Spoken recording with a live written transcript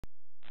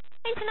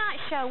In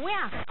tonight's show, we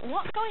ask,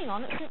 what's going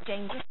on at St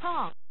James's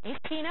Park? Is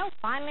Tino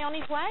finally on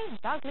his way?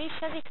 Dalglish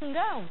says he can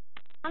go.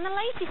 And the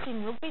latest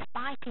in rugby's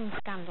fighting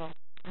scandal.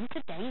 And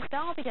today's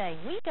Derby Day,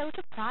 we go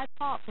to Pride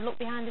Park to look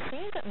behind the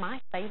scenes at my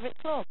favourite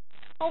club.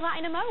 All that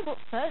in a mo, but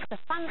first, a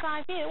fan's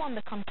eye view on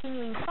the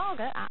continuing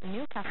saga at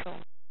Newcastle.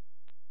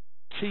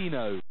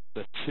 Tino,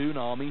 the Toon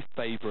Army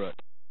favourite.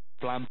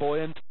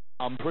 Flamboyant,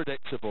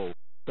 unpredictable.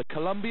 The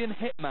Colombian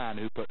hitman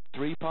who put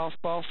 3 past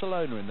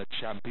Barcelona in the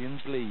Champions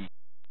League.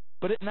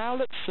 But it now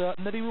looks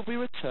certain that he will be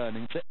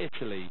returning to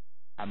Italy,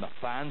 and the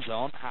fans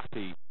aren't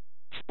happy.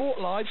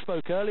 Sport Live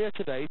spoke earlier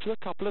today to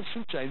a couple of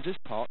St James's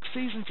Park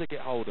season ticket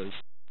holders.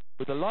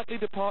 With the likely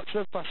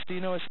departure of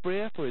Tino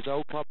Asprilla for his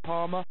old club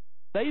Parma,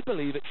 they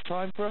believe it's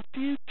time for a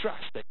few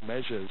drastic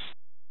measures.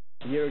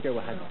 A year ago we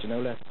had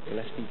Ginola,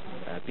 Gillespie,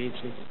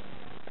 Beardsley,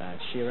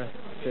 Shearer,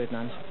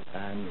 Ferdinand,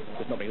 and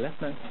there's nobody left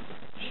now.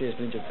 Shearer's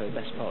been injured for the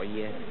best part of a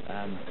year.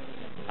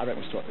 I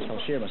reckon we'll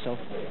sell Shearer myself,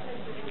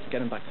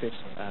 get him back fit,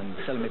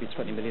 sell him maybe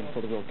 20 million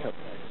for the World Cup,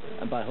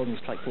 and buy a holding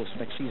strike force for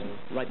next season,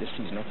 write this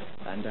season up,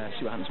 and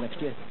see what happens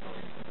next year.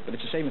 But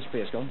it's a shame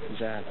Asprilla's gone,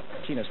 because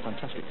Tino's a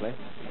fantastic player,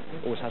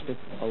 always has been.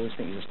 I always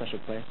think he's a special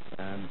player.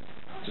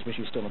 Just wish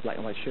he was still in a black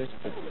and white shirt,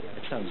 but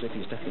it sounds as if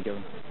he's definitely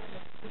going,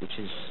 which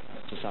is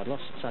a sad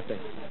loss, sad day.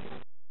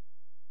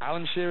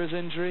 Alan Shearer's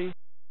injury,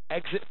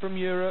 exit from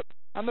Europe,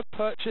 and the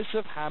purchase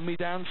of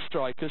hand-me-down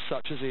strikers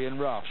such as Ian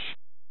Rush.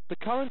 The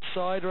current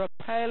side are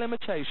a pale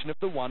imitation of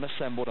the one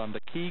assembled under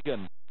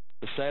Keegan.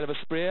 The sale of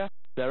Asprilla,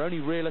 their only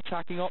real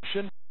attacking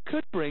option,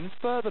 could bring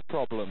further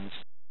problems.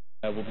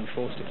 We'll be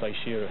forced to play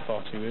Shearer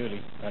far too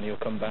early, and he'll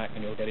come back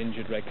and he'll get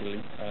injured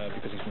regularly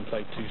because he's been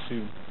played too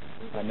soon.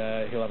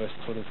 And he'll have a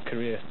sort of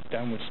career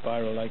downward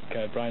spiral like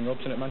Brian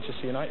Robson at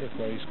Manchester United,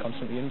 where he's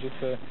constantly injured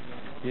for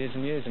years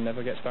and years and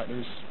never gets back to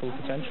his full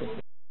potential.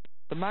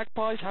 The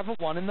Magpies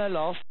haven't won in their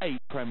last 8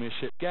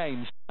 Premiership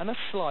games and are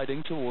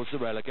sliding towards the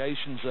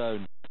relegation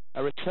zone.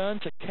 A return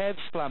to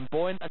Kev's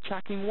flamboyant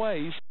attacking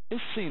ways is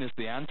seen as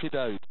the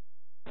antidote.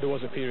 There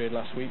was a period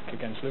last week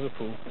against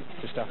Liverpool,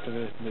 just after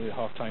the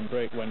half-time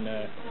break, when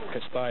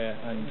Kaspaya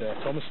and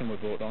Thomason were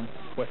brought on,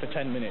 where for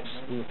 10 minutes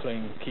we were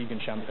playing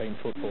Keegan champagne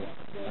football,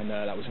 and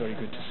that was very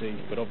good to see,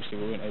 but obviously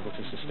we weren't able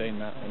to sustain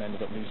that and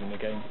ended up losing the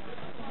game,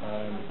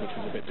 which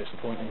was a bit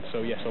disappointing.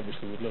 So yes,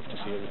 obviously we'd love to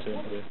see a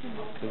return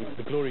to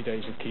the glory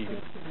days of Keegan.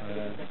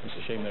 It's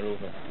a shame they're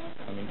over.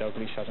 I mean,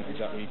 Dalglish hasn't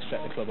exactly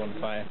set the club on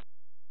fire.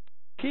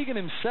 Keegan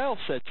himself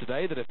said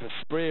today that if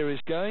Asprilla is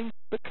going,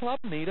 the club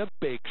need a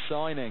big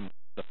signing.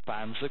 The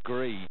fans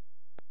agree.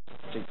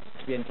 To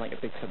be anything like a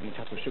big club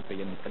Newcastle should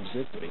be and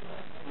deserve to be,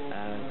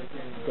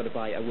 you've got to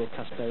buy a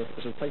world-class player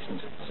as a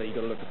replacement. So you've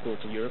got to look forward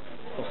to Europe,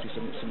 possibly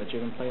some of the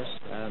German players,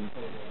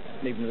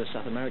 maybe the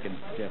South American,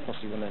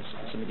 possibly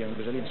some of the young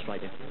Brazilian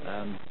striker.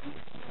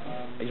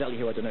 Exactly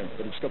who I don't know,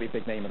 but it's got to be a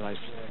big name, otherwise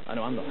I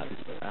know I'm not happy,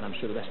 and I'm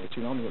sure the rest of the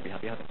Toon Army won't be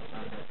happy either.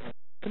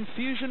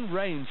 Confusion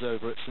reigns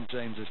over at St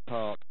James's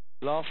Park.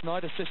 Last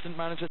night, assistant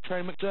manager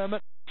Trey McDermott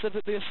said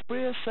that the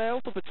Asprilla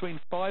sale for between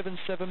 £5 and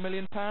 £7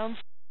 million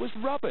was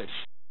rubbish.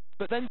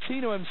 But then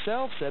Tino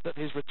himself said that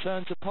his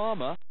return to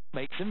Parma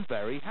makes him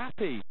very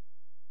happy.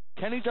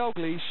 Kenny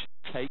Dalglish,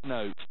 take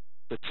note.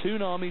 The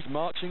Toon Army's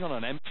marching on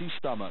an empty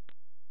stomach.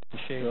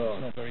 It's a shame.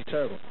 It's not very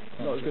terrible.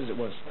 Not as good as it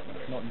was.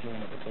 Not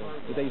enjoying it at all.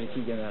 The days of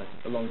Keegan are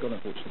long gone,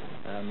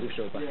 unfortunately. We've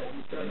showed back,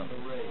 but they're not.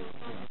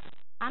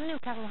 And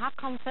Newcastle have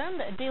confirmed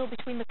that a deal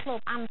between the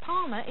club and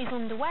Parma is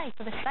underway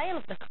for the sale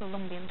of the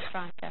Colombian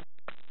striker.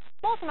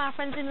 More from our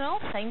friends in the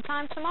north, same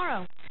time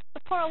tomorrow. The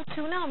poor old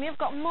Toon Army have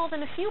got more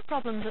than a few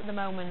problems at the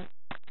moment.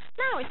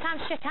 Now it's time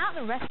to check out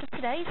the rest of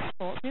today's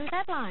sports news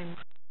headlines.